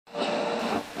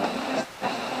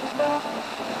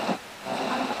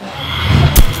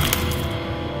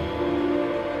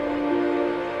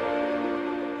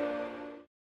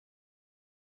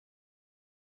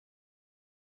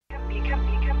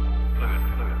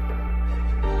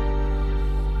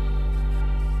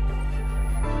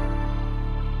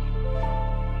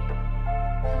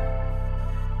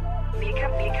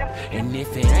And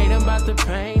if it ain't about the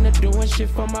pain of doing shit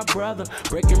for my brother,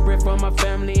 breaking bread for my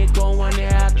family and going one day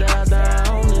after the other, I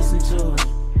don't listen to it.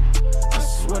 I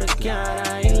swear to God,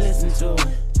 I ain't listen to it.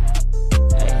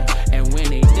 Hey. And when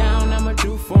they down, I'ma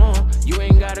do for 'em. You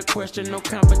ain't gotta question, no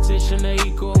competition or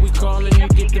equal. We callin', you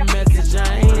get the message,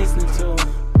 I ain't listening to it.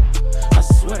 I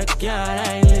swear to God,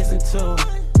 I ain't listen to it.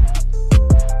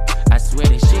 I swear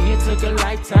this shit here took a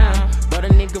lifetime, but a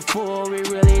nigga fool, we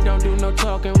really don't do no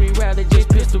talking. We rather just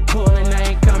pistol pull, and I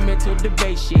ain't coming to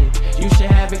debate shit. You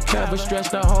should have it covered, stress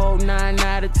the whole 9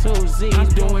 out of 2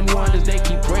 Z's doing wonders. They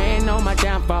keep praying on my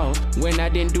downfall when I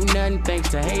didn't do nothing thanks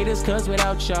to haters, cause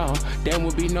without y'all there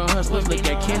would be no hustlers. Look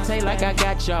at Kente like I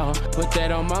got y'all, put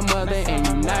that on my mother, and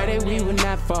united we would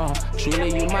not fall.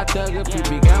 Truly you my thugger,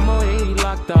 people got more than he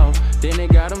locked off. Then they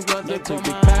got him drugged up, took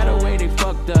the pad away, they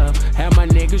fucked up. Had my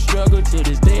niggas struggle to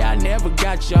this day, I never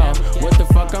got y'all. What the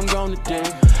fuck I'm gonna do?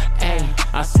 Ayy,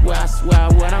 I swear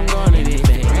what I'm gonna do.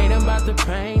 It ain't about the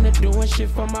pain of doing shit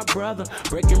for my brother,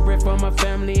 breaking bread for my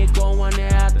family and going one day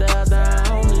after the other, I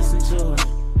don't listen to it.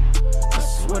 I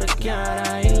swear to God,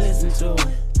 I ain't listen to it.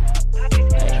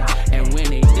 Ay, and when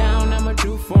they down, I'ma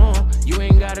do for 'em. You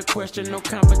ain't gotta question, no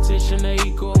competition or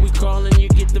equal. We callin', you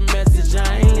get the message,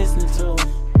 I ain't listening to it.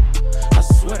 I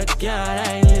swear to God,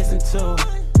 I ain't listen to it.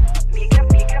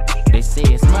 They say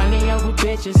it's money over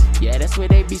bitches, yeah, that's what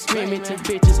they be screaming to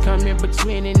bitches. Come in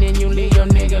between and then you leave your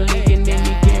nigga leaking. Then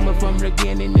you came up from the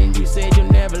beginning and you said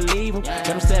you'll never leave him. Got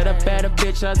him set up at a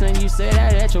bitch house and you said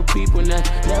that at your people. Now,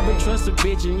 never trust a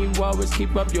bitch and you always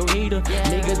keep up your heater.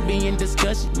 Niggas be in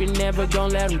discussion, we never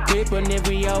gon' let them creep. And if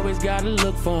we always gotta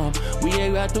look for them, we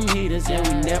ain't got them heaters and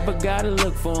we never gotta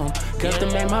look for them. Cause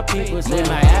them ain't my people. So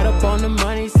I add up on the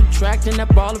money, subtracting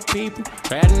up all the people.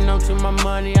 Adding on to my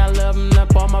money, I love them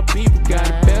up all my people.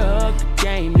 Gotta better up the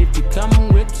game if you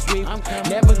coming with the sweep.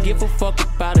 Never give a fuck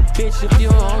about a bitch if you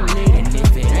don't need it. And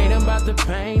if it ain't about the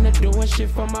pain of doing shit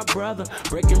for my brother,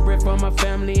 breaking bread for my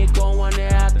family and going one day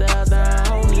after the other, I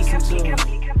don't listen to it.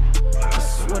 I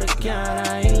swear to God,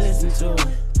 I ain't listen to it.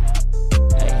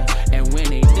 Ay, and when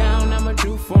they down, I'ma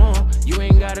do for 'em. You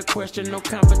ain't gotta question, no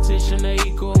competition or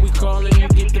equal. We callin', you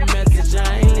get the message,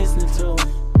 I ain't listening to it.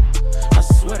 I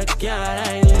swear to God,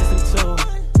 I ain't listen to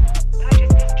it.